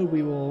episode,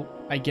 we will,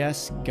 I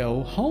guess,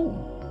 go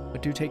home.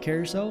 But do take care of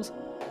yourselves.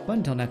 But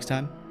until next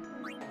time,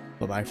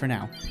 bye-bye for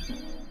now.